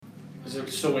Is it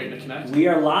still waiting to connect? We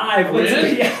are live.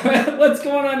 Yeah. What's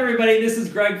going on, everybody? This is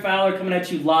Greg Fowler coming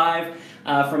at you live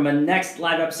from a next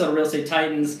live episode of Real Estate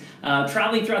Titans.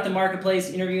 Traveling throughout the marketplace,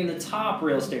 interviewing the top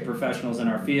real estate professionals in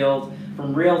our field,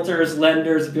 from realtors,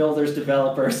 lenders, builders,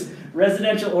 developers,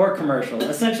 residential or commercial.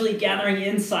 Essentially gathering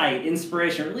insight,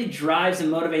 inspiration, really drives and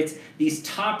motivates these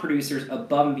top producers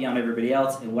above and beyond everybody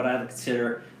else in what I would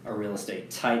consider a real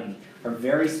estate titan. Our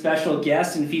very special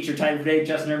guest and featured titan today,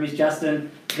 Justin Hermes.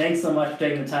 Justin, thanks so much for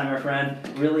taking the time, my friend.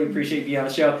 Really appreciate being on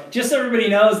the show. Just so everybody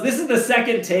knows, this is the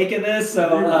second take of this,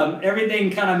 so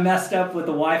everything kind of messed up with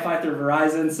the Wi-Fi through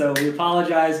Verizon, so we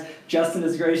apologize. Justin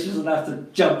is gracious enough to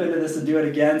jump into this and do it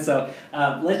again, so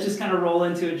let's just kind of roll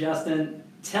into it, Justin.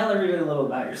 Tell everybody a little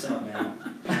about yourself, man.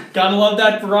 Gotta love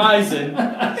that Verizon.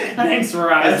 Thanks,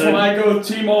 Verizon. That's why I go with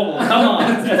T-Mobile. Come on.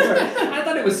 I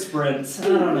thought it was Sprint. I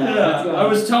don't know. Yeah, I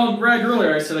was telling Greg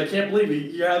earlier, I said, I can't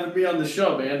believe you're having me on the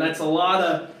show, man. That's a lot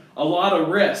of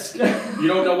risk. You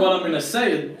don't know what I'm going to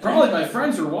say. Probably my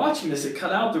friends are watching this. It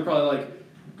cut out. They're probably like,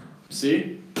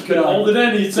 see? Couldn't hold it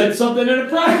in. He said something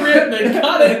inappropriate and they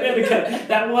cut it.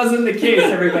 That wasn't the case,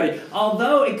 everybody.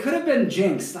 Although it could have been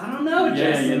jinxed. I don't know, Yeah,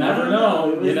 Justin. you never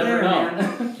know. You never know.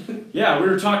 Man. Yeah, we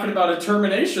were talking about a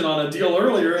termination on a deal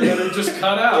earlier and then it just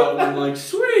cut out. I'm like,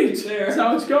 sweet. That's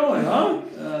how it's going, huh?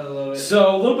 I love it.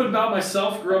 So a little bit about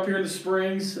myself. Grew up here in the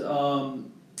Springs.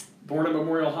 Born at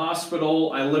Memorial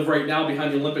Hospital. I live right now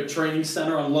behind the Olympic Training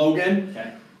Center on Logan.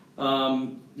 Okay.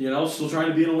 Still trying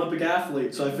to be an Olympic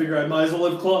athlete, so I figure I might as well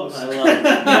live close. I love it.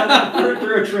 Yeah,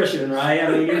 through attrition, right? I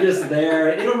mean, you're just there.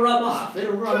 It'll rub off.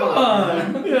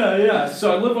 Yeah.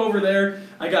 So I live over there.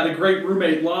 I got a great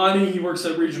roommate, Lonnie. He works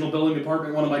at Regional Building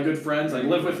Department, one of my good friends. I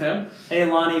live with him. Hey,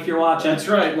 Lonnie, if you're watching. That's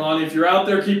right, Lonnie. If you're out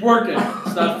there, keep working.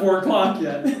 It's not 4 o'clock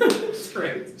yet. It's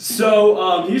great.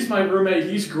 So he's my roommate.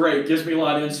 He's great. Gives me a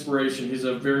lot of inspiration. He's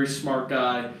a very smart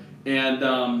guy. And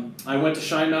I went to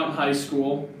Cheyenne Mountain High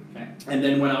School. Okay. And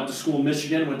then went out to school in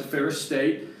Michigan, went to Ferris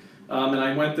State, and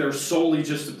I went there solely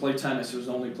just to play tennis. It was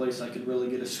the only place I could really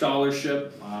get a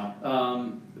scholarship.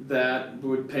 Wow. That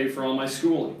would pay for all my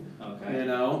schooling. Okay.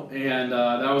 And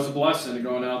that was a blessing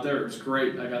going out there. It was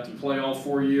great. I got to play all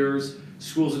 4 years.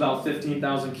 School's about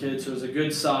 15,000 kids, so it was a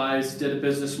good size. Did a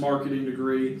business marketing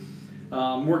degree.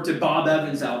 Worked at Bob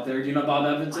Evans out there. Do you know what Bob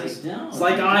Evans is? I don't. It's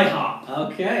like IHOP.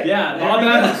 Okay. Yeah, Bob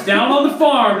Evans, down on the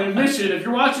farm in Michigan. If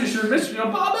you're watching this, you're in Michigan.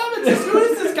 Bob Evans, who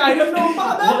is this guy? You don't know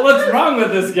Bob Evans? What's wrong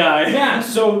with this guy? Yeah,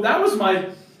 so that was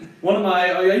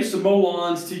I used to mow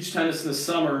lawns, teach tennis in the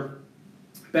summer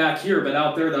back here, but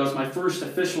out there, that was my first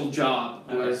official job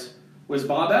was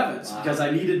Bob Evans because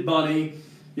I needed money.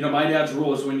 My dad's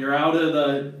rule is when you're out of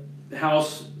the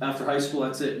house after high school,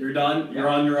 that's it. You're done. You're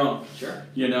on your own. Sure.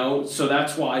 So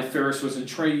that's why Ferris was in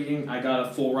trading. I got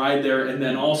a full ride there, and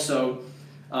then also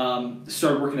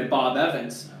started working at Bob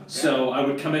Evans. Okay. So I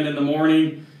would come in the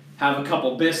morning, have a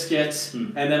couple biscuits,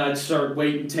 and then I'd start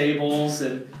waiting tables,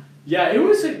 and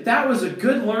that was a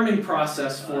good learning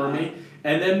process for me.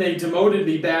 And then they demoted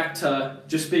me back to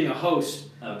just being a host.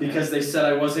 Okay. Because they said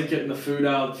I wasn't getting the food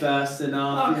out fast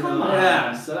enough. Oh, come on.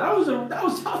 Yeah, so that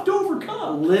was tough to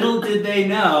overcome. Little did they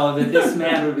know that this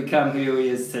man would become who he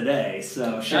is today.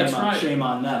 So shame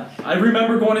on them. I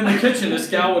remember going in the kitchen. This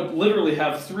gal would literally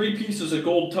have 3 pieces of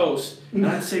gold toast, and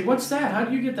I'd say, "What's that? How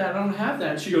do you get that? I don't have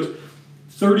that." And she goes,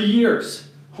 30 years.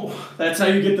 That's how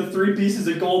you get the 3 pieces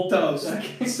of gold toast.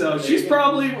 Okay. So she's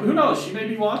probably, who knows? She may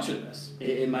be watching this.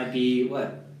 It might be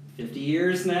 50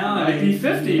 years now? It might be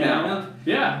 50 now.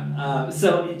 Yeah.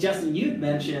 So, Justin, you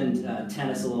mentioned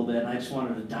tennis a little bit, and I just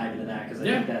wanted to dive into that because I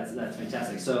think that's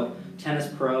fantastic. So, tennis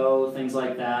pro, things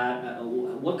like that.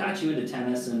 What got you into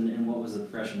tennis, and what was the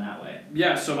progression that way?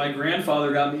 Yeah, so my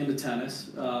grandfather got me into tennis.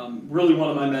 Really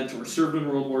one of my mentors. Served in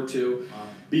World War II,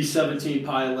 B-17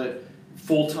 pilot,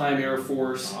 full-time Air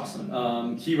Force.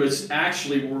 Awesome. He was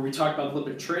actually, where we talked about the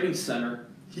Olympic Training Center,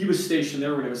 he was stationed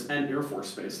there when it was Ent Air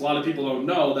Force Base. A lot of people don't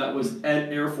know that was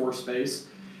Ent Air Force Base.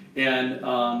 And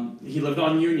he lived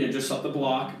on Union, just up the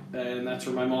block, and that's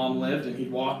where my mom lived, and he'd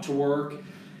walk to work.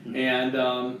 And,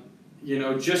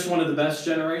 just one of the best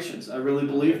generations. I really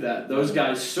believe that. Those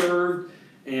guys served,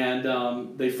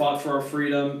 and they fought for our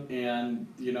freedom, and,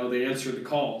 they answered the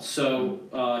call.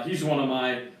 So he's one of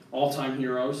my all-time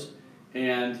heroes,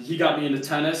 and he got me into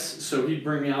tennis, so he'd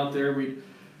bring me out there. We'd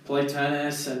play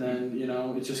tennis, and then,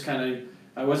 it just kind of,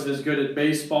 I wasn't as good at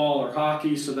baseball or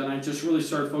hockey, so then I just really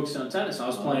started focusing on tennis. I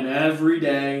was playing every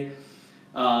day,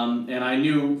 and I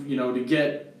knew, to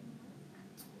get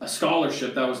a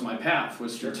scholarship, that was my path,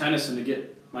 was through tennis and to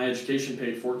get my education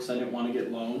paid for because I didn't want to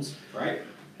get loans. Right.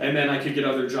 And then I could get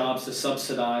other jobs to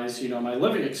subsidize, my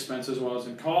living expenses while I was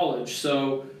in college.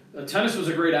 So tennis was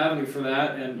a great avenue for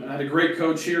that, and I had a great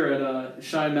coach here at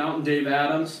Shine Mountain, Dave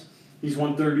Adams. He's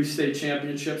won 30 state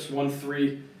championships, won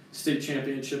 3 state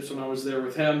championships when I was there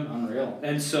with him. Unreal.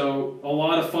 And so a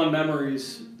lot of fun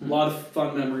memories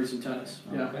in tennis.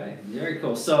 Yeah. Okay, very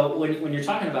cool. So when you're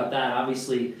talking about that,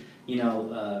 obviously,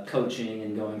 coaching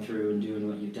and going through and doing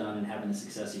what you've done and having the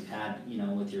success you've had,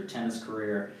 with your tennis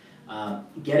career,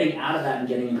 getting out of that and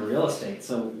getting into real estate.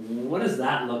 So what does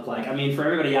that look like? I mean, for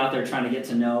everybody out there trying to get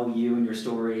to know you and your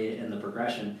story and the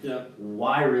progression, Yeah.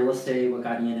 why real estate? What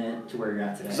got you in it to where you're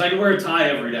at today? Because I can wear a tie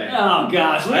every day. Oh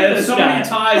gosh, look I at had this so guy. many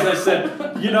ties. I said,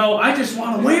 I just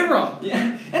want to wear them.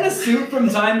 Yeah, and a suit from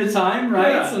time to time,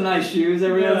 right? Yeah. Some nice shoes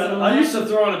every once in a while. I used to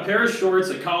throw on a pair of shorts,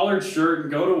 a collared shirt,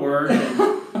 and go to work.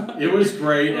 And it was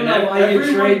great. I don't know why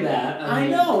you trade that. I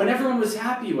know, and everyone was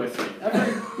happy with me.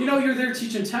 You're there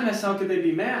teaching tennis. How could they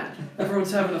be mad?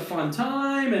 Everyone's having a fun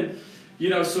time, and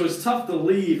so it's tough to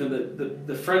leave. And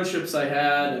the friendships I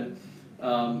had, and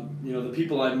the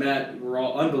people I met were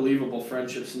all unbelievable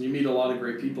friendships. And you meet a lot of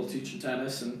great people teaching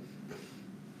tennis, and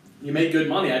you make good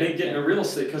money. I didn't get into real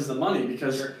estate because of the money,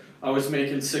 because I was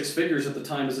making 6 figures at the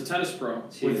time as a tennis pro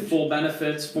with full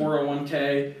benefits,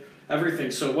 401k,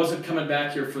 everything. So it wasn't coming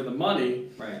back here for the money.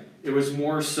 Right. It was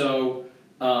more so,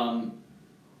 a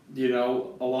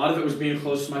lot of it was being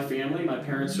close to my family. My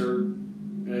parents are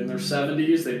in their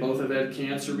 70s. They both have had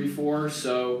cancer before.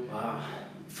 So wow.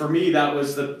 For me, that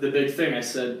was the big thing. I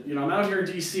said, I'm out here in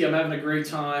D.C. I'm having a great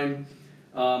time.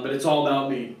 But it's all about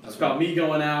me. It's about me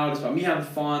going out. It's about me having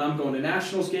fun. I'm going to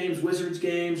Nationals games, Wizards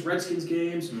games, Redskins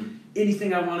games,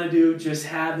 anything I want to do, just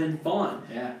having fun.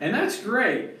 Yeah. And that's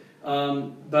great.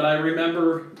 But I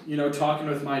remember, talking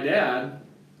with my dad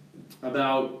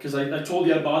about, because I told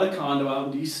you I bought a condo out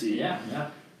in D.C. Yeah, yeah.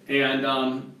 And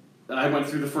I went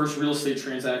through the first real estate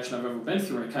transaction I've ever been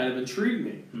through, and it kind of intrigued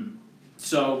me.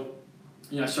 So,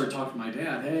 I started talking to my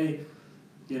dad, hey,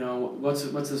 what's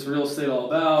this real estate all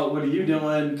about? What are you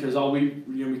doing? Because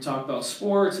we talk about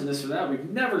sports and this or that. We've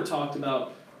never talked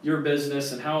about your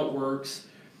business and how it works.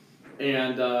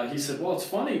 And he said, well, it's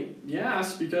funny you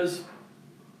asked, because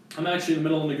I'm actually in the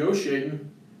middle of negotiating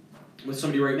with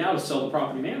somebody right now to sell the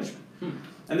property management.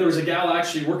 And there was a gal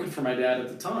actually working for my dad at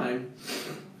the time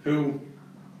who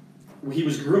he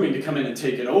was grooming to come in and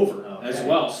take it over as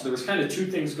well. So there was kind of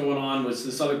 2 things going on. Was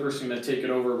this other person going to take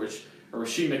it over, or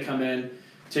was she going to come in,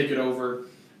 take it over?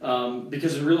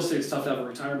 Because in real estate, it's tough to have a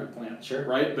retirement plan, Sure.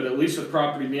 right? But at least with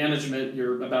property management,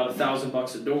 you're about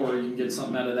 $1,000 a door. You can get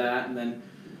something out of that, and then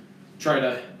try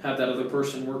to have that other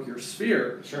person work your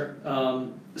sphere. Sure.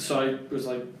 So I was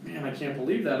like, man, I can't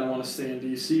believe that. I want to stay in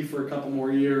D.C. for a couple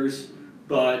more years.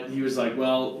 But he was like,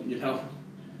 well,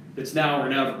 it's now or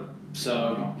never.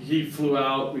 So he flew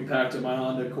out. We packed up my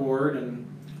Honda Accord and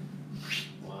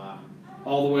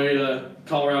all the way to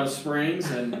Colorado Springs,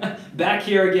 and back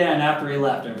here again after he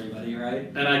left everybody, right?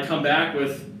 And I come back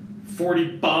with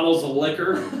 40 bottles of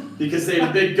liquor because they had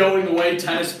a big going away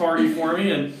tennis party for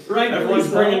me, and everyone's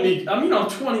bringing me. I'm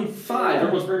 25.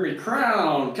 Everyone's bringing me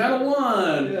Crown, Kettle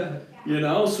One. Yeah.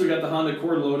 So we got the Honda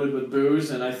Accord loaded with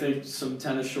booze, and I think some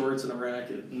tennis shorts and a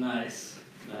racket. Nice.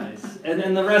 And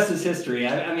then the rest is history.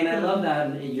 I mean, I love that.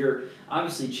 And you're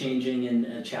obviously changing in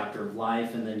a chapter of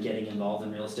life and then getting involved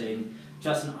in real estate. And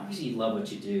Justin, obviously you love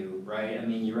what you do, right? I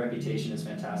mean, your reputation is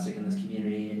fantastic in this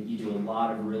community, and you do a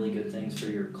lot of really good things for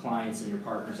your clients and your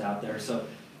partners out there. So,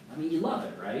 I mean, you love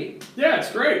it, right? Yeah,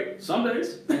 it's great. Some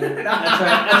days. That's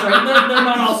right. They're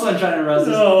not all sunshine and roses.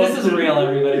 No. This is real,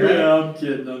 everybody, right? Yeah, I'm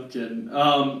kidding.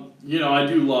 I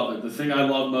do love it. The thing I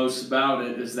love most about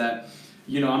it is that,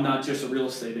 I'm not just a real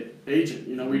estate agent.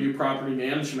 We do property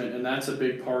management, and that's a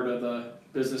big part of the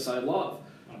business I love.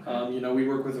 Okay. We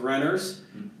work with renters,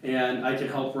 and I can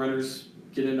help renters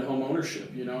get into home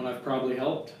ownership, and I've probably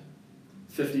helped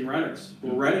 50 renters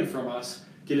who are renting from us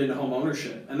get into home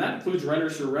ownership. And that includes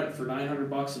renters who are renting for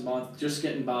 $900 a month, just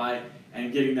getting by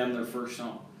and getting them their first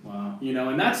home. Wow.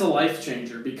 And that's a life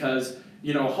changer, because a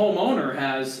homeowner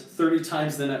has 30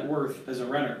 times the net worth as a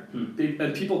renter. And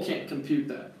people can't compute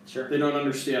that. Sure. They don't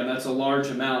understand. That's a large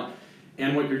amount.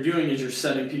 And what you're doing is you're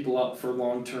setting people up for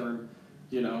long-term,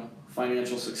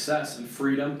 financial success and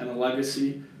freedom and a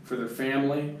legacy for their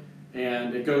family.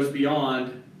 And it goes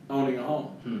beyond owning a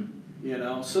home.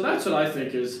 So that's what I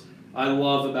think I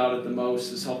love about it the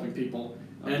most, is helping people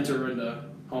enter into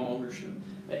home ownership.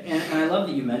 And I love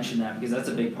that you mentioned that, because that's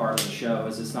a big part of the show.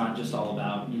 Is it's not just all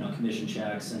about commission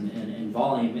checks and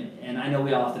volume. And I know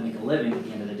we all have to make a living at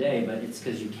the end of the day, but it's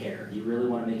because you care. You really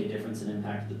want to make a difference and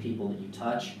impact the people that you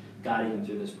touch, guiding them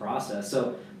through this process.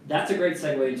 So that's a great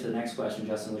segue into the next question,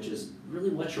 Justin, which is really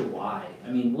what's your why?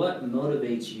 I mean, what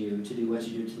motivates you to do what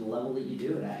you do to the level that you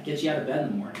do it at? Gets you out of bed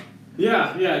in the morning.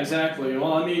 Yeah, exactly.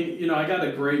 Well, I mean, I got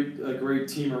a great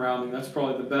team around me. That's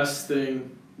probably the best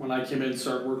thing when I came in and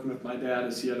started working with my dad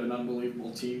is he had an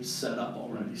unbelievable team set up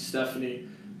already. Stephanie,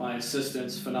 my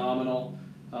assistant's phenomenal.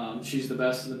 She's the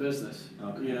best in the business.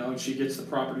 Okay. And she gets the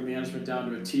property management down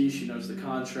to a T. She knows the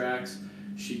contracts.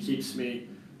 She keeps me,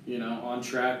 on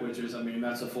track, which is,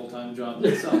 that's a full-time job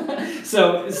in itself.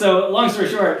 So long story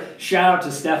short, shout out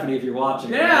to Stephanie if you're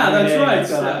watching. Yeah, that's right,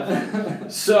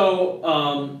 Steph.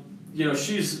 So,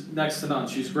 she's next to none.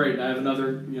 She's great. And I have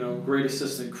another, great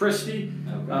assistant, Christy,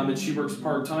 Okay. and she works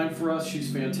part-time for us.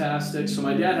 She's fantastic. So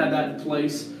my dad had that in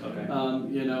place. Okay.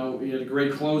 He had a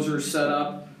great closer set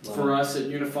up for us at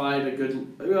Unified, a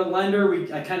good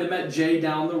lender. I kind of met Jay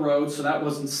down the road, so that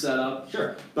wasn't set up.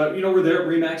 Sure. But, we're there at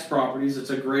Remax Properties. It's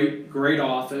a great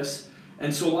office.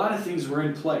 And so a lot of things were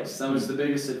in place. That was the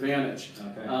biggest advantage.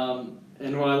 Okay.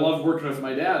 And what I loved working with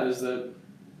my dad is that,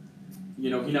 he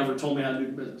never told me how to do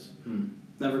the business.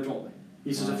 Never told me.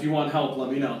 He says, if you want help,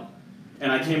 let me know.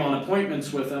 And I came on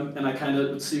appointments with him, and I kind of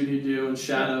would see what he'd do and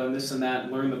shadow and this and that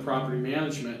and learn the property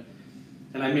management.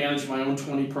 And I managed my own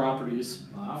 20 properties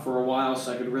for a while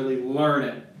so I could really learn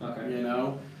it,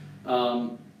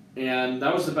 Okay. And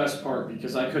that was the best part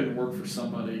because I couldn't work for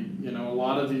somebody. A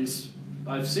lot of these,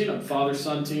 I've seen them,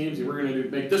 father-son teams, we're going to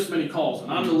make this many calls,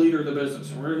 and I'm the leader of the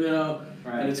business. And we're,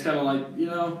 Right. and it's kind of like,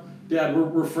 Dad,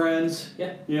 we're friends.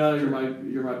 Yeah. You're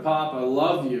my pop. I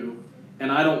love you,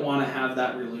 and I don't want to have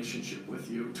that relationship with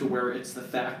you to where it's the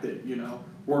fact that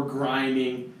we're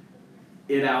grinding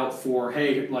it out for,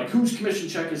 hey, like whose commission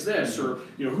check is this, or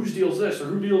whose deal's this, or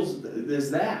who deals is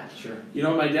that. Sure.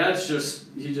 My dad's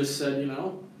he just said,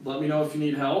 let me know if you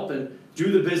need help and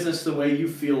do the business the way you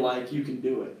feel like you can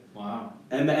do it. Wow.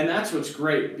 And that's what's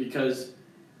great because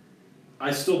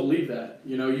I still believe that.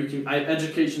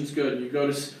 Education's good. You go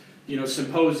to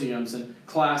symposiums and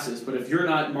classes, but if you're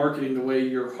not marketing the way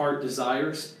your heart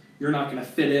desires, you're not going to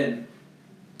fit in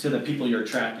to the people you're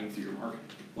attracting through your marketing.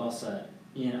 Well said.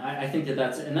 I think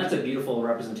that's a beautiful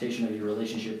representation of your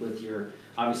relationship with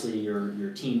obviously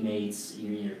your teammates,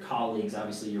 your colleagues,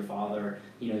 obviously your father,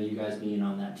 you guys being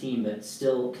on that team, but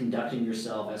still conducting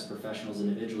yourself as professionals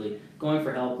individually, going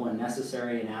for help when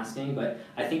necessary and asking. But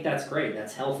I think that's great.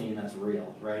 That's healthy and that's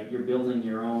real, right? You're building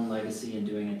your own legacy and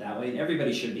doing it that way. And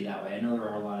everybody should be that way. I know there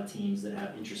are a lot of teams that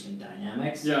have interesting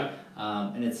dynamics. Yeah.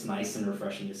 And it's nice and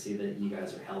refreshing to see that you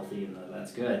guys are healthy and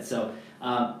that's good. So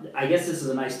I guess this is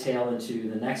a nice tail into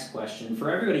the next question. For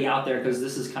everybody out there, because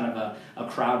this is kind of a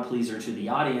crowd pleaser to the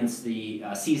audience, the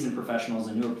seasoned professionals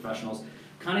and newer professionals,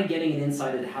 kind of getting an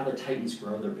insight into how the Titans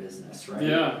grow their business, right?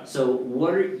 Yeah. So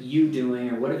what are you doing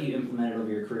or what have you implemented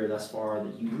over your career thus far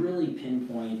that you really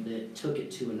pinpoint that took it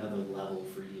to another level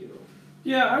for you?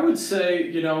 Yeah, I would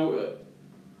say,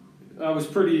 I was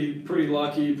pretty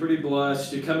lucky, pretty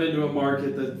blessed to come into a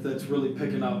market that's really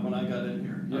picking up when I got in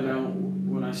here.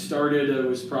 When I started, it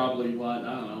was probably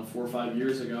 4 or 5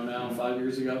 years ago now, 5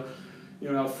 years ago.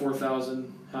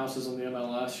 4,000 houses on the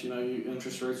MLS.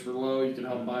 Interest rates were low. You can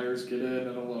help buyers get in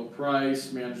at a low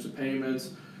price, manage the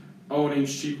payments.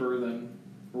 Owning's cheaper than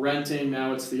renting.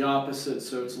 Now it's the opposite,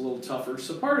 so it's a little tougher.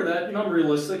 So part of that, I'm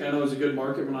realistic. I know it was a good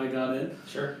market when I got in.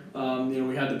 Sure.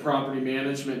 We had the property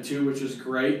management too, which is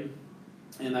great,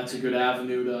 and that's a good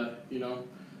avenue to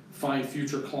find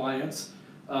future clients.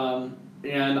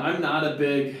 And I'm not a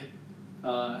big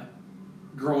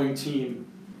growing team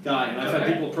guy, and I've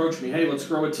had people approach me, hey, let's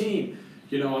grow a team.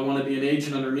 I want to be an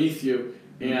agent underneath you,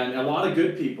 and a lot of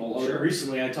good people. Sure.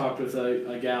 Recently, I talked with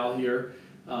a gal here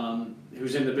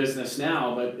who's in the business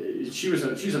now, but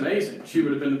she's amazing. She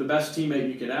would have been the best teammate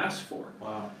you could ask for.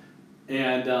 Wow.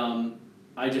 And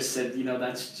I just said,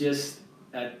 that's just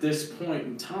at this point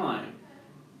in time.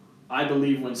 I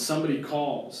believe when somebody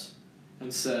calls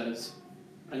and says,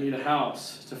 I need a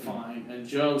house to find, and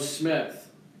Joe Smith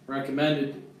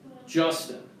recommended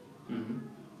Justin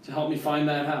to help me find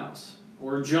that house,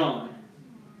 or John,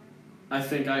 I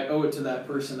think I owe it to that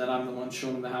person that I'm the one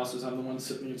showing them the houses, I'm the one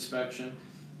sitting the inspection,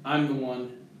 I'm the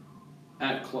one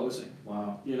at closing.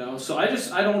 Wow. So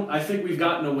I think we've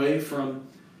gotten away from,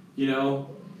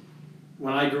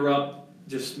 when I grew up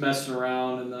just messing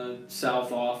around in the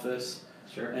South office.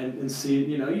 Sure. And see,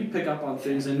 you pick up on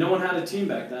things, and no one had a team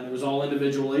back then. It was all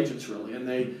individual agents, really, and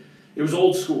it was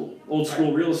old school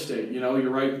real estate. You're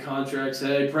writing contracts,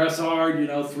 hey, press hard,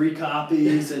 3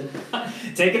 copies, and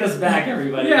taking us back,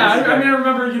 everybody. yeah, I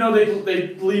remember,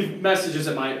 they leave messages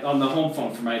on the home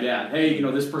phone for my dad. Hey,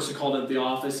 this person called at the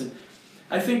office, and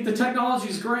I think the technology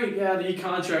is great. Yeah, the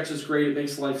e-contracts is great. It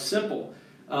makes life simple.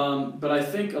 But I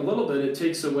think a little bit it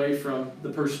takes away from the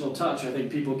personal touch. I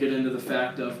think people get into the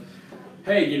fact of,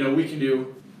 hey, we can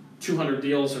do 200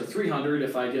 deals or 300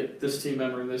 if I get this team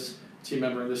member and this team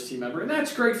member and this team member, and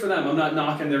that's great for them. I'm not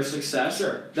knocking their success.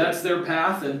 Sure. That's their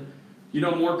path, and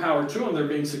more power to them. They're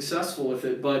being successful with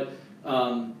it. But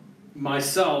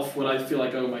myself, what I feel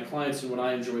like I owe my clients and what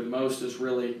I enjoy the most is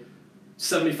really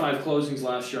 75 closings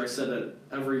last year. I said at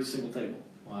every single table.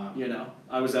 Wow.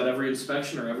 I was at every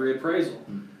inspection or every appraisal.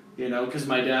 Because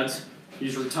my dad's,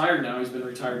 he's retired now. He's been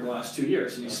retired the last 2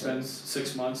 years, and he spends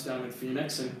 6 months down in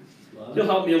Phoenix, and he'll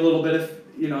help me a little bit if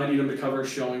I need him to cover a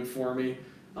showing for me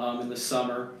in the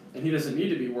summer, and he doesn't need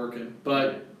to be working.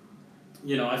 But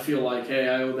I feel like, hey,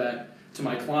 I owe that to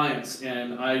my clients,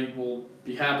 and I will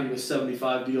be happy with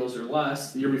 75 deals or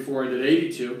less. The year before I did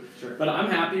 82, Sure. but I'm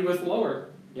happy with lower.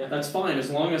 Yeah. That's fine as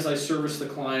long as I service the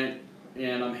client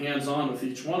and I'm hands-on with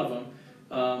each one of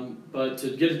them. But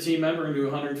to get a team member and do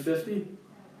 150,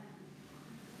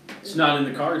 it's not in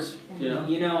the cards.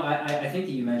 I think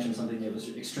that you mentioned something that was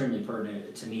extremely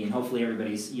pertinent to me, and hopefully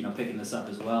everybody's picking this up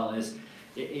as well. Is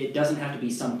it doesn't have to be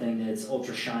something that's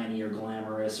ultra shiny or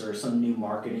glamorous or some new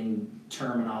marketing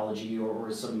terminology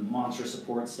or some monster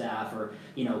support staff or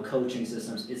coaching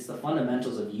systems. It's the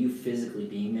fundamentals of you physically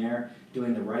being there,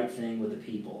 doing the right thing with the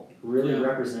people, really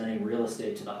representing real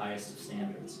estate to the highest of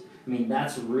standards. I mean,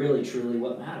 that's really truly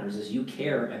what matters. Is you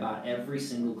care about every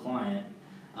single client.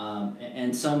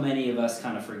 And so many of us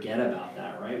kind of forget about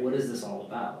that, right? What is this all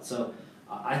about? So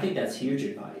I think that's huge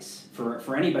advice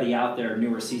for anybody out there,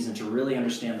 new or seasoned, to really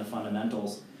understand the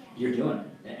fundamentals. You're doing it.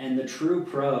 And the true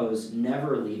pros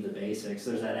never leave the basics.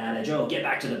 There's that adage, get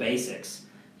back to the basics,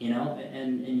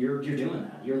 and you're doing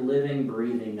that. You're living,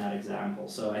 breathing that example.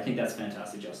 So I think that's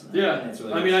fantastic, Justin. Yeah, that's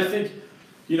really I think,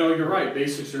 you're right.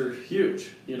 Basics are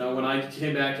huge. When I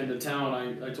came back into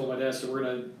town, I told my dad, so we're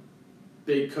going to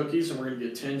bake cookies and we're going to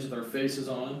get tins with our faces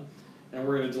on them, and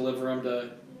we're going to deliver them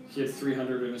to, he had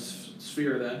 300 in a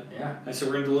sphere then. Yeah. I said,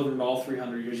 we're going to deliver them to all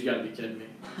 300. He goes, you got to be kidding me.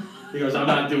 He goes, I'm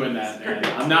not doing that, man.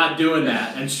 I'm not doing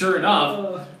that. And sure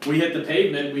enough, we hit the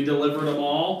pavement. We delivered them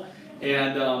all,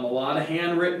 and a lot of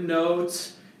handwritten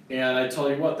notes. And I tell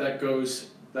you what, that goes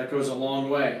a long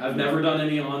way. I've never done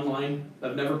any online.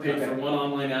 I've never paid for one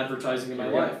online advertising in my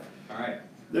life. All right.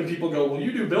 Then people go, well,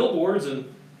 you do billboards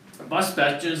and bus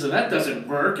benches, and that doesn't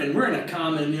work. And we're in a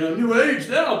common, new age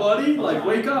now, buddy. Like,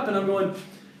 wake up. And I'm going,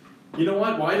 you know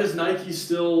what? Why does Nike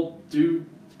still do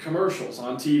commercials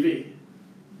on TV?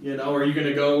 Are you going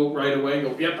to go right away and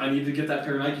go, yep, I need to get that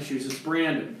pair of Nike shoes, it's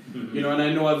branded. Mm-hmm. And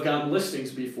I know I've gotten listings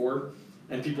before,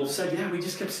 and people have said, yeah, we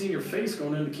just kept seeing your face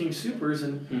going into King Soopers,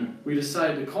 and we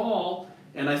decided to call.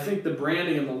 And I think the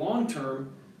branding in the long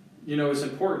term, is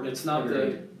important. It's not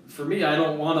for me, I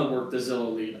don't want to work the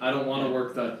Zillow lead. I don't want to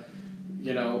work the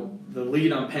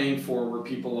lead I'm paying for where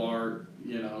people are,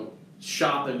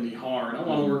 shopping me hard. I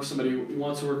want to work somebody who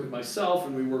wants to work with myself,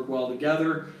 and we work well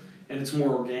together, and it's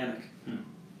more organic.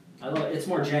 I love it. It's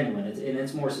more genuine, and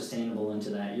it's more sustainable into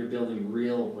that. You're building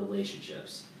real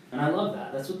relationships. And I love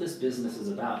that. That's what this business is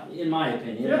about, in my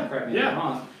opinion. Correct me if I'm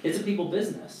wrong. It's a people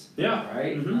business. Yeah.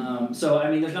 Right? Mm-hmm. So,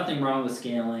 there's nothing wrong with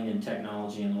scaling and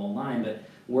technology and the whole nine, but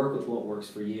work with what works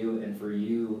for you and for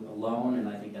you alone, and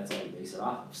I think that's all you base it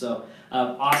off of. So,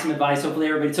 awesome advice. Hopefully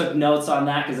everybody took notes on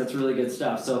that, because that's really good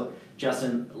stuff. So,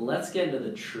 Justin, let's get into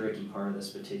the tricky part of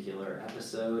this particular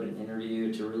episode and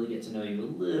interview to really get to know you a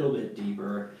little bit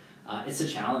deeper. It's a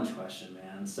challenge question,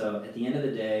 man. So at the end of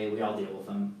the day, we all deal with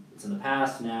them. It's in the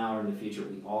past, now, or in the future.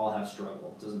 We all have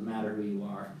struggle. It doesn't matter who you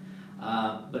are.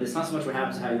 But it's not so much what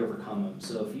happens, how you overcome them.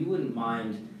 So if you wouldn't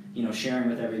mind, sharing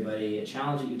with everybody a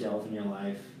challenge that you dealt with in your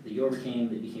life, that you overcame,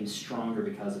 that became stronger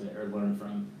because of it, or learned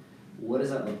from, what does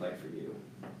that look like for you?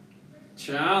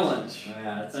 Challenge.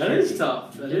 Yeah, that is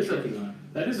tough. That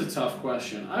is a tough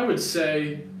question. I would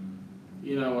say,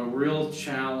 a real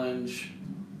challenge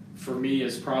for me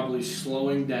is probably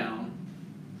slowing down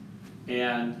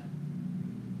and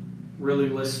really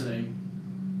listening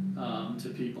to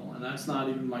people. And that's not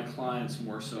even my clients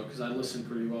more so, because I listen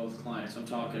pretty well with clients. I'm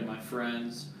talking to my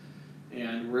friends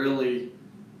and really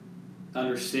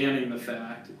understanding the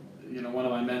fact, one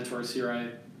of my mentors here I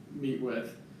meet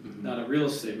with, not a real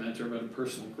estate mentor, but a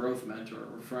personal growth mentor.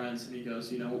 We're friends, and he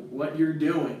goes, what you're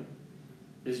doing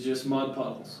is just mud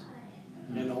puddles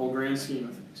in the whole grand scheme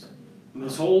of things. And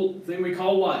this whole thing we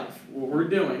call life, what we're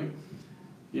doing,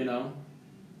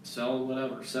 sell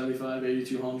whatever, 75,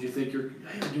 82 homes, you think you're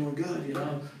doing good,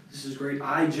 this is great.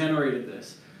 I generated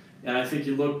this. And I think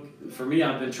for me,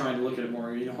 I've been trying to look at it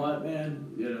more, what,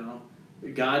 man,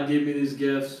 God gave me these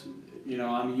gifts,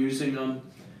 I'm using them.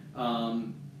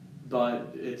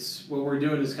 but it's what we're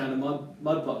doing is kind of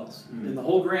mud puddles. In the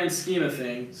whole grand scheme of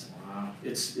things, Wow.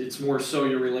 it's more so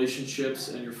your relationships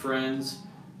and your friends,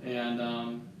 and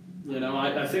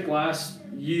I think last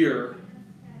year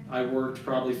I worked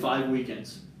probably 5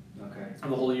 weekends Okay. on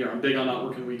the whole year. I'm big on not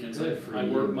working weekends. Good for I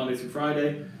you. work Monday through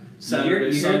Friday, You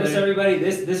Saturday, hear Sunday. this, everybody?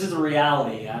 This is a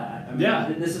reality. I mean,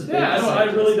 Yeah. This is big Yeah, to I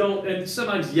say. really don't. And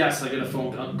sometimes, yes, I get a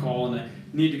phone call and I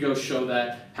need to go show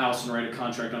that house and write a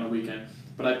contract on a weekend.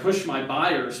 But I push my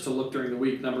buyers to look during the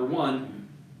week. Number one,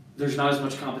 there's not as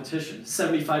much competition.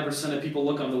 75% of people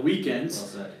look on the weekends.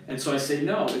 Well said. And so I say,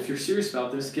 no, if you're serious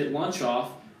about this, get lunch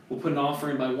off. We'll put an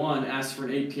offer in by 1, ask for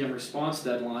an 8 p.m. response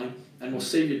deadline, and we'll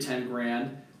save you 10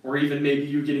 grand. Or even maybe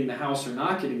you getting the house or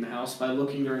not getting the house by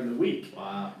looking during the week.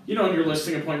 Wow. And your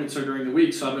listing appointments are during the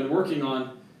week. So I've been working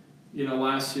on,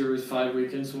 last year was 5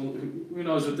 weekends. Well, who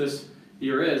knows what this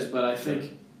year is, but I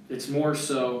think it's more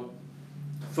so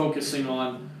focusing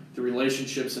on the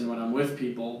relationships and when I'm with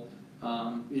people.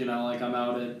 Like I'm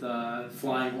out at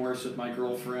Flying Horse with my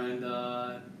girlfriend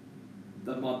a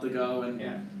month ago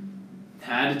and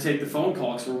had to take the phone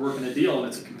call because we're working a deal and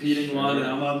it's a competing one and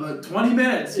I'm on 20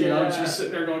 minutes, just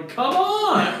sitting there going, come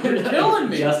on, you're killing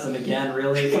me. Justin again,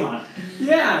 really? Come on.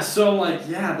 Yeah, so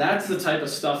that's the type of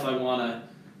stuff I want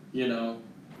to,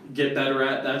 get better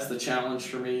at. That's the challenge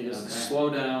for me is to slow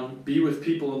down, be with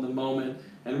people in the moment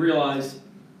and realize,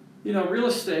 real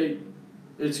estate,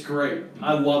 it's great.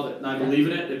 I love it and I believe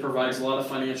in it. It provides a lot of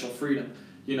financial freedom,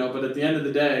 but at the end of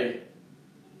the day,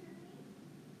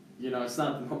 it's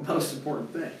not the most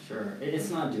important thing. Sure. It's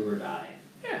not do or die.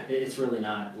 Yeah. It's really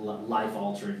not life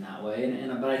altering in that way.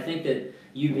 But I think that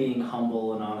you being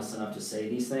humble and honest enough to say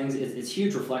these things, it's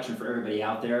huge reflection for everybody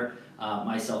out there,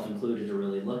 myself included, to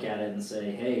really look at it and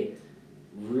say, hey,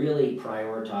 really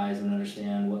prioritize and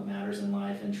understand what matters in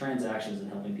life. And transactions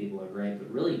and helping people are great, but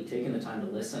really taking the time to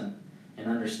listen and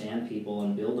understand people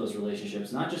and build those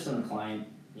relationships, not just on the client,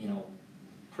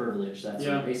 privilege, that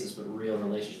sort of basis, but real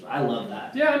relationships. I love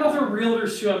that. Yeah, and other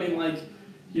realtors too. I mean,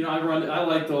 I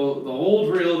like the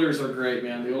old realtors are great,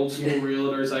 man. The old school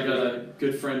realtors. I got a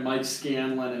good friend, Mike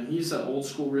Scanlon, and he's an old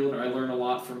school realtor. I learned a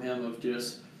lot from him of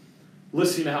just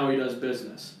listening to how he does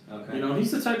business. Okay.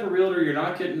 He's the type of realtor you're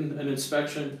not getting an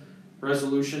inspection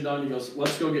resolution done. He goes,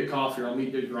 let's go get coffee or I'll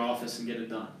meet you at your office and get it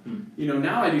done.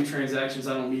 Now I do transactions,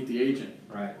 I don't meet the agent.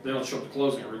 Right. They don't show up to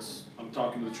closing, or I'm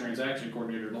talking to the transaction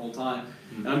coordinator the whole time.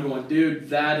 And I'm going, dude,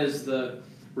 that is the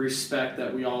respect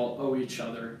that we all owe each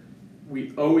other.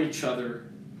 We owe each other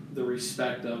the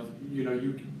respect of,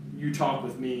 you talk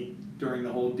with me during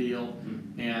the whole deal.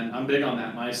 And I'm big on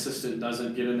that. My assistant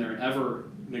doesn't get in there and ever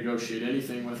negotiate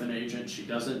anything with an agent. She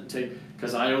doesn't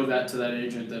because I owe that to that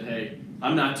agent that, hey,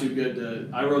 I'm not too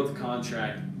good I wrote the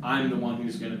contract. I'm the one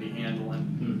who's going to be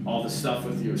handling all the stuff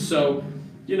with you. So,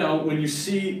 when you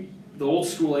see the old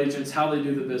school agents, how they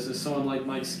do the business, someone like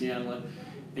Mike Scanlon,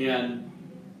 and,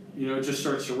 it just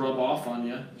starts to rub off on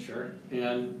you. Sure.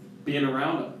 And being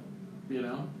around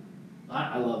them,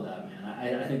 I love that, man.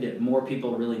 I think that more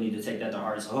people really need to take that to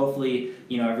heart. So hopefully,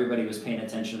 everybody was paying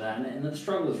attention to that. And the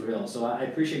struggle is real. So I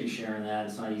appreciate you sharing that.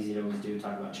 It's not easy to always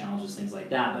talk about challenges, things like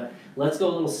that. But let's go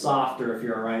a little softer if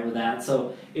you're all right with that.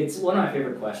 So it's one of my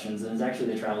favorite questions, and it's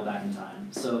actually to travel back in time.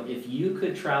 So if you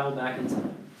could travel back in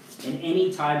time, in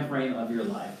any time frame of your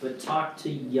life, but talk to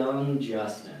young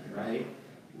Justin, right?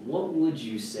 What would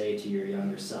you say to your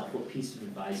younger self? What piece of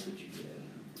advice would you give?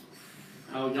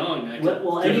 how young I could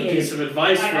give any a piece age. of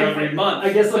advice for every month.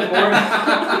 I guess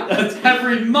That's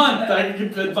every month I can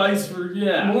give advice for,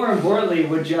 more importantly,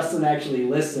 would Justin actually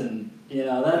listen?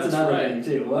 That's another right. thing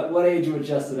too. What age would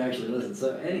Justin actually listen?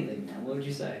 So anything, man. What would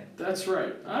you say? That's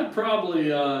right. I'd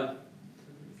probably,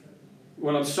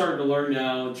 what I'm starting to learn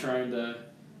now and trying to,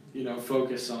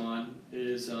 focus on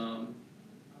is, and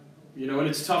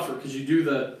it's tougher because you do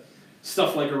the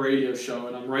stuff like a radio show,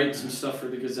 and I'm writing some stuff for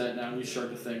the Gazette now, and you start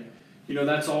to think,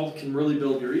 that's all can really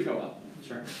build your ego up.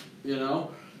 Sure.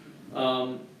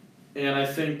 And I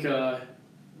think the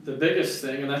biggest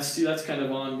thing, and that's kind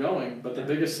of ongoing, but the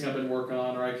biggest thing I've been working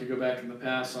on, or I could go back in the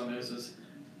past on, is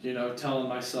telling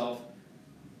myself,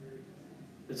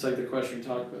 it's like the question we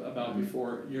talked about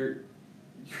before, you're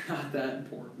not that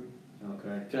important.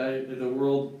 Okay? The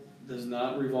world does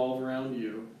not revolve around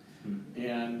you,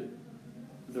 and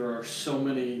there are so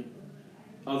many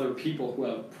other people who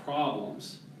have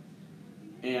problems,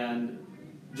 and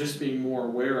just being more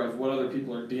aware of what other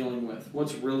people are dealing with,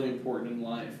 what's really important in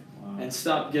life, and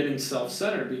stop getting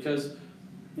self-centered, because,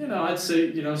 I'd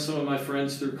say, some of my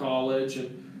friends through college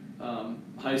and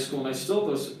high school, and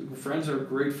those friends are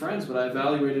great friends, but I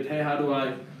evaluated, hey,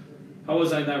 how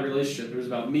was I in that relationship? It was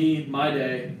about me, my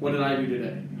day, what did I do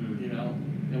today?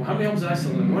 how many homes did I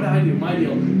sell? What did I do? My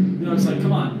deal. It's like,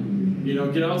 come on,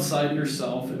 get outside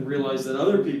yourself and realize that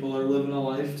other people are living a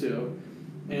life too.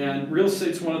 And real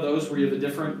estate's one of those where you have a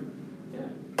different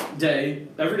day.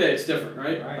 Every day it's different,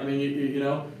 right? Right. I mean,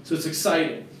 so it's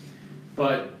exciting.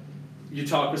 But you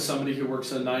talk with somebody who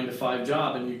works a 9-to-5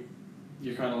 job, and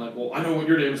you're kind of like, well, I know what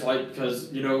your day was like because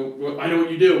I know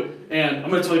what you do, and I'm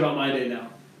going to tell you about my day now.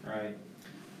 Right.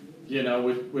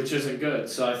 Which isn't good.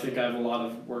 So I think I have a lot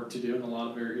of work to do and a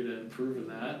lot of area to improve in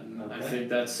that. And I think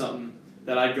that's something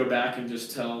that I'd go back and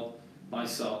just tell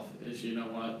myself is, you know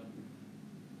what,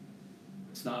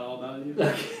 it's not all about you.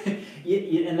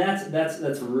 Okay. And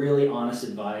that's really honest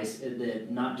advice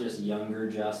that not just younger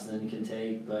Justin can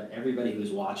take, but everybody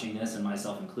who's watching this, and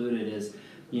myself included, is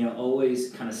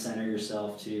always kind of center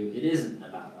yourself to, it isn't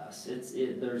about us.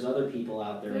 There's other people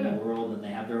out there in the world, and they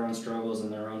have their own struggles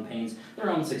and their own pains, their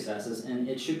own successes, and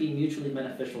it should be mutually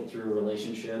beneficial through a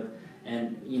relationship.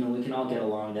 And we can all get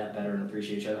along that better and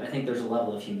appreciate each other. I think there's a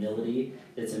level of humility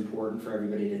that's important for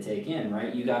everybody to take in,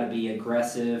 right? You got to be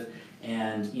aggressive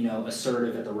and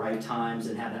assertive at the right times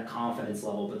and have that confidence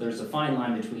level, but there's a fine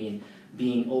line between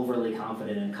being overly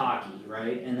confident and cocky,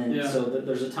 right? And then so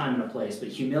there's a time and a place, but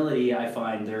humility, I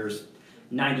find there's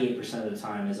 98% of the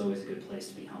time is always a good place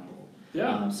to be humble.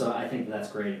 Yeah. So I think that's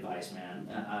great advice, man.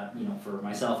 For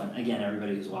myself and again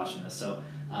everybody who's watching this. So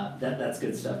that's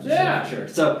good stuff to say for sure.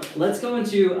 So let's go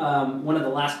into one of the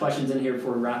last questions in here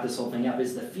before we wrap this whole thing up.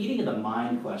 Is the feeding of the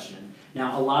mind question.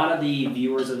 Now, a lot of the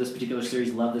viewers of this particular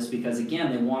series love this because,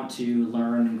 again, they want to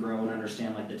learn and grow and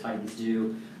understand, like the Titans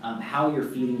do, how you're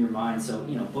feeding your mind. So,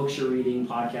 books you're reading,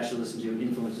 podcasts you listen to,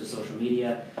 influences, social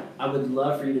media. I would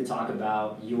love for you to talk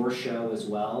about your show as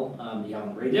well. You have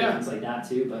on radio, things like that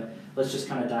too, but let's just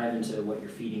kind of dive into what you're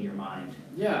feeding your mind.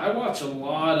 Yeah, I watch a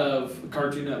lot of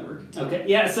Cartoon Network. Okay,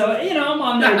 yeah, so, I'm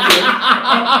on there too.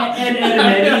 and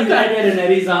Ed and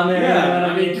Eddie's on there. Yeah,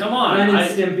 I mean, come on. Ren and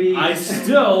Stimpy. I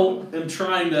still am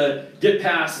trying to get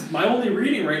past, my only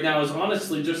reading right now is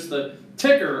honestly just the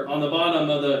ticker on the bottom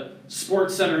of the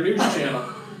Sports Center news channel.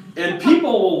 And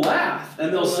people will laugh,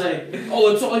 and they'll say, oh,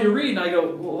 that's all you read. And I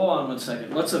go, well, hold on one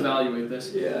second, let's evaluate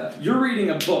this. Yeah. You're reading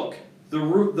a book.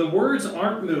 The words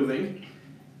aren't moving,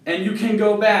 and you can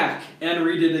go back and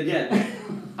read it again.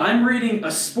 I'm reading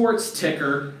a sports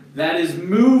ticker that is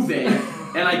moving,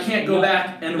 and I can't go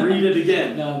back and read it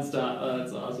again. Non-stop. Oh,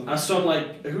 that's awesome. So I'm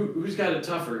like, who's got it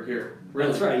tougher here?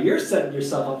 Really? That's right. You're setting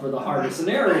yourself up for the hardest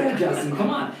scenario, Justin. Come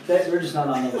on. We're just not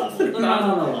on the level. They're not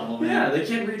on the level, man. Yeah, they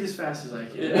can't read as fast as I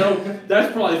can. No,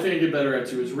 that's probably the thing I get better at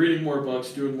too, is reading more books,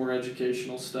 doing more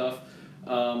educational stuff.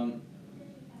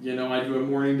 I do a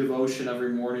morning devotion every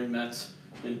morning. That's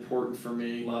important for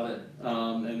me. Love it.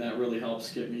 And that really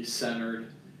helps get me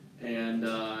centered. And,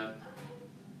 I'm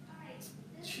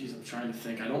trying to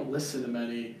think. I don't listen to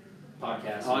many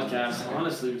podcasts.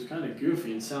 Honestly, it's kind of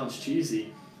goofy and sounds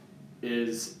cheesy.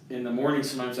 Is in the morning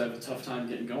sometimes I have a tough time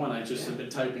getting going. I just have been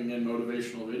typing in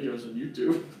motivational videos on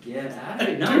YouTube. Yeah,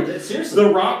 seriously. The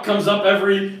Rock comes up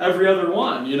every other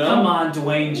one, Come on,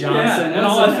 Dwayne Johnson. Yeah, and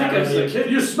all I think of is, can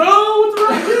you smell what the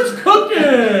Rock is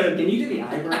cooking? Can you do the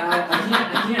eyebrow?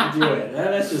 I can't do it.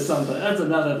 That's just something. That's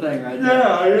another thing right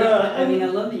there. Yeah. I mean, I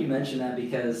love that you mentioned that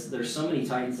because there's so many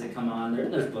Titans that come on.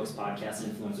 There's books, podcasts,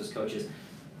 influencers, coaches.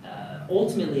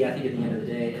 Ultimately, I think at the end of the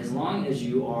day, as long as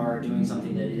you are doing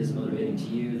something that is motivating to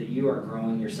you, that you are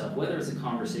growing yourself, whether it's a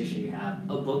conversation you have,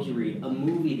 a book you read, a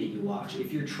movie that you watch,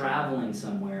 if you're traveling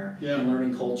somewhere and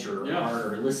learning culture or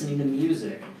art or listening to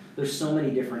music, there's so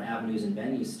many different avenues and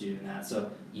venues to do that. So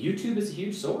YouTube is a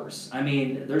huge source. I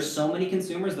mean, there's so many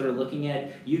consumers that are looking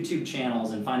at YouTube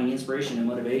channels and finding inspiration and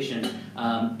motivation,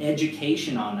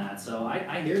 education on that. So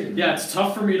I hear you. Yeah, it's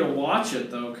tough for me to watch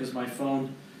it though, because my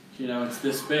phone, it's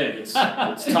this big. It's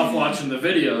tough watching the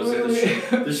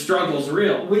videos. The struggle's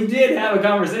real. We did have a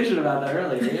conversation about that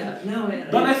earlier. Yeah.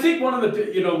 But I think one of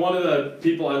the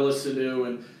people I listen to,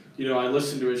 and I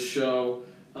listen to his show,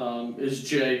 is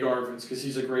Jay Garvin's, because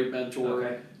he's a great mentor.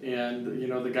 Okay. And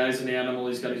the guy's an animal.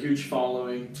 He's got a huge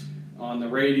following on the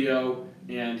radio,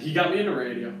 and he got me into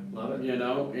radio. Love it. And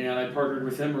I partnered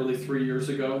with him really 3 years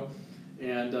ago.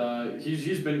 And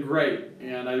he's been great,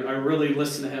 and I really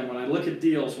listen to him. When I look at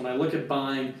deals, when I look at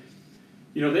buying,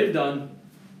 they've done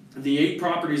the 8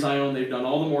 properties I own, they've done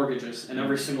all the mortgages, and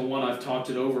every single one I've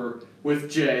talked it over with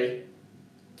Jay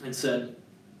and said,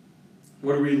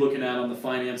 what are we looking at on the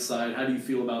finance side? How do you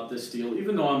feel about this deal?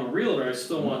 Even though I'm a realtor, I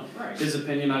still want his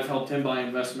opinion. I've helped him buy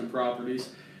investment properties.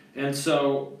 And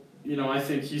so, I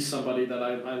think he's somebody that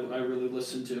I really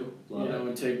listen to,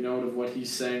 and take note of what he's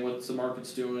saying, what the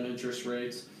market's doing, interest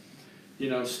rates,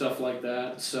 stuff like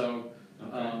that. So,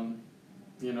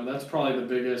 that's probably the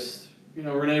biggest.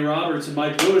 Renee Roberts and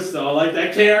Mike Lewis, though, like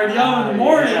that KRDO in the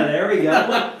morning. Yeah, there we go.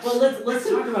 Well, let's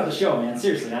talk about the show, man.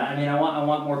 Seriously, I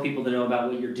want more people to know about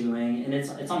what you're doing, and it's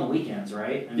on the weekends,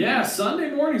 right? Yeah,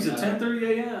 Sunday mornings at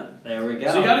 10:30 a.m. There we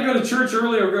go. So you got to go to church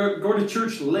early or go to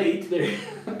church late,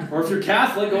 or if you're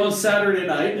Catholic, go on Saturday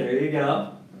night. There you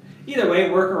go. Either way,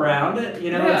 work around it.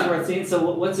 It's worth seeing.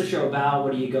 So, what's the show about?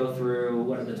 What do you go through?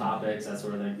 What are the topics? That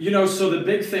sort of thing. So the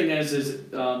big thing is,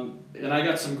 and I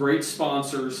got some great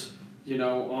sponsors.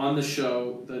 On the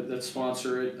show that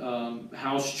sponsor it,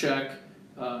 House Check,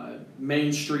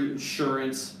 Main Street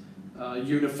Insurance,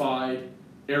 Unified,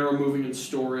 Arrow Moving and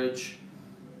Storage,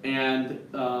 and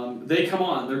they come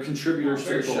on, they're contributors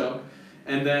to the show.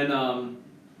 And then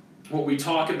what we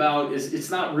talk about is, it's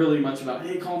not really much about,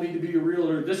 hey, call me to be a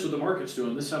realtor, this is what the market's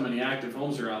doing, this is how many active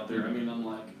homes are out there. I mean, I'm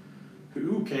like,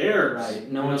 who cares?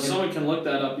 Right. Someone can look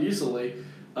that up easily.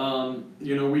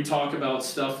 We talk about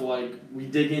stuff like, we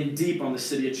dig in deep on the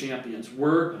City of Champions.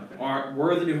 Where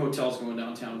are the new hotels going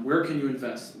downtown? Where can you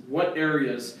invest? What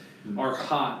areas are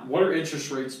hot? What are interest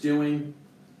rates doing?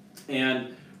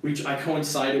 And I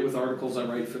coincide it with articles I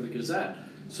write for the Gazette.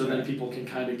 So then people can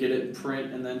kind of get it in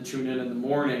print and then tune in the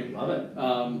morning. Love it.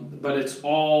 But it's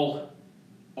all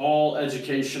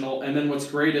educational. And then what's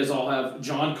great is I'll have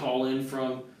John call in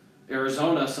from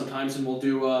Arizona sometimes, and we'll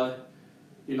do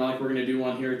like we're going to do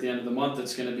one here at the end of the month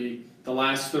that's going to be the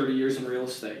last 30 years in real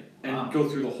estate, and go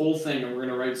through the whole thing, and we're going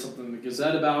to write something in the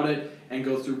Gazette about it and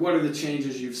go through what are the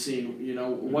changes you've seen,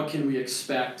 what can we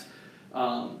expect,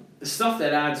 stuff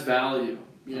that adds value,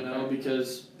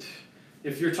 because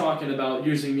if you're talking about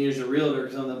using me as a realtor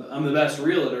because I'm the best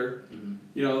realtor,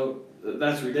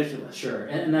 that's ridiculous. Sure,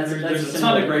 and there's a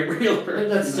ton of great realtors.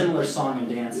 That's a similar song and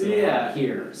dance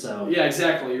here. So yeah,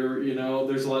 exactly.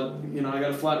 There's a lot. I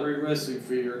got a flat rate listing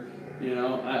fee, or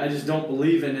I just don't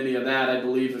believe in any of that. I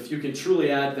believe if you can truly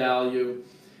add value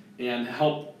and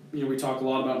help. We talk a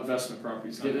lot about investment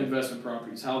properties, getting investment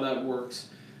properties, how that works.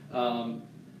 I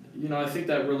think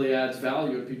that really adds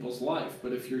value in people's life.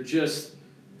 But if you're just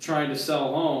trying to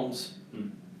sell homes,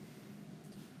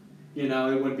 it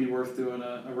wouldn't be worth doing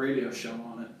a radio show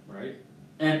on it. Right.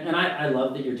 And I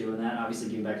love that you're doing that, obviously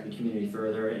giving back to the community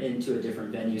further into a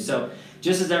different venue. So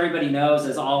just as everybody knows,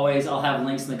 as always, I'll have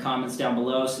links in the comments down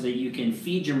below so that you can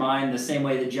feed your mind the same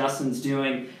way that Justin's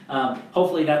doing.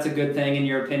 Hopefully that's a good thing in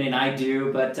your opinion. I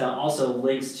do, but also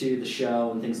links to the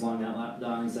show and things along that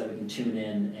lines that we can tune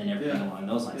in and everything along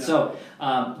those lines. Yeah.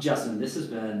 So Justin, this has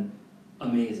been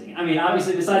amazing. I mean,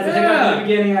 obviously, besides the hiccup at the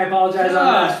beginning, I apologize on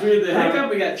that. We had the hiccup,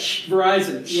 we got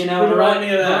Verizon.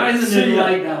 Verizon didn't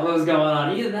like that, what was going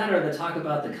on. Either that or the talk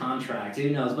about the contract, who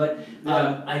knows. But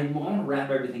I want to wrap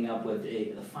everything up with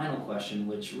the final question,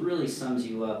 which really sums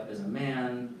you up as a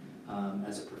man,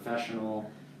 as a professional,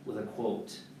 with a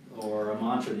quote or a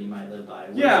mantra that you might live by.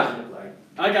 What does it look like?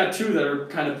 I got two that are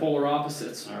kind of polar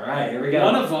opposites. All right, here we go.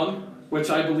 One of them, which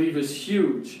I believe is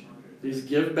huge, is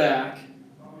give back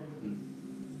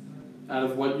out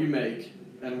of what you make,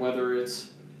 and whether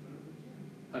it's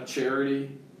a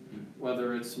charity,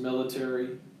 whether it's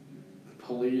military,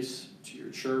 police, to your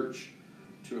church,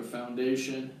 to a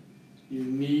foundation, you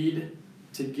need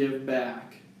to give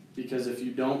back, because if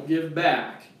you don't give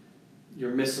back,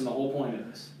 you're missing the whole point of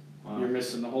this. Wow. You're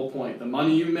missing the whole point. The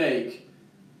money you make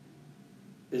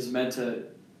is meant to,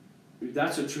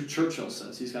 that's what Churchill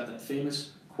says. He's got that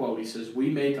famous quote. He says, we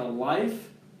make a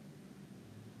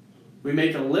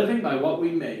living by what we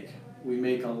make. We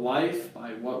make a life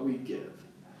by what we give.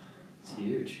 It's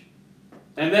huge.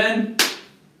 And then,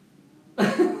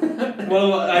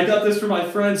 I got this from my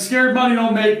friend, scared money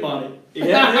don't make money.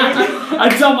 Yeah. I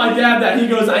tell my dad that. He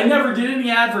goes, I never did any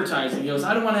advertising. He goes,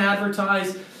 I don't want to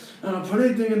advertise. I don't put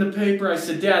anything in the paper. I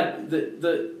said, Dad,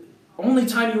 the only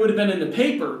time you would have been in the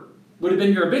paper would have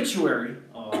been your obituary.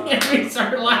 And we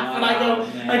started laughing.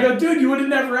 I go, dude, you would have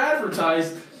never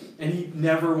advertised. And he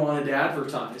never wanted to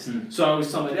advertise. So I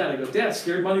always tell my dad, I go, Dad,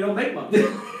 scared money don't make money.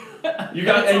 You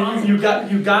got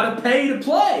to pay to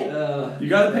play. You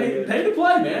got to pay to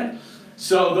play, man.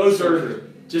 So those are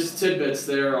just tidbits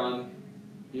there on,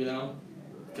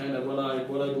 kind of what I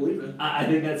believe in. I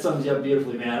think that sums you up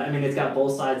beautifully, man. I mean, it's got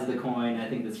both sides of the coin. I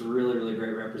think that's really, really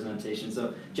great representation.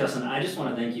 So, Justin, I just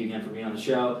want to thank you again for being on the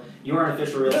show. You are an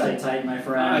official real estate titan, my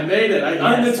friend. I made it.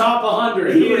 I earned the top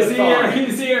 100.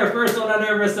 He's here. First one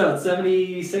under episode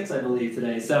 76, I believe,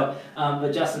 today. So,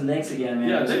 but Justin, thanks again, man.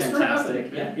 Yeah, it was thanks fantastic. For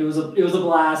having me. Yeah, it was a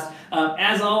blast.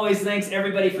 As always, thanks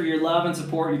everybody for your love and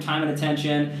support, your time and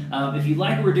attention. If you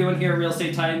like what we're doing here at Real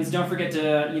Estate Titans, don't forget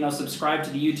to subscribe to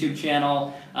the YouTube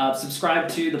channel. Subscribe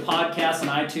to the podcast on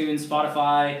iTunes,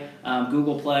 Spotify,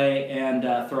 Google Play,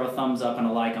 and throw a thumbs up and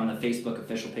a like on the Facebook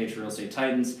official page for Real Estate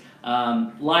Titans.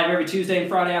 Live every Tuesday and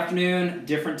Friday afternoon,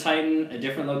 different Titan, a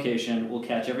different location. We'll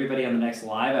catch everybody on the next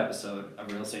live episode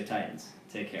of Real Estate Titans.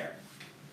 Take care.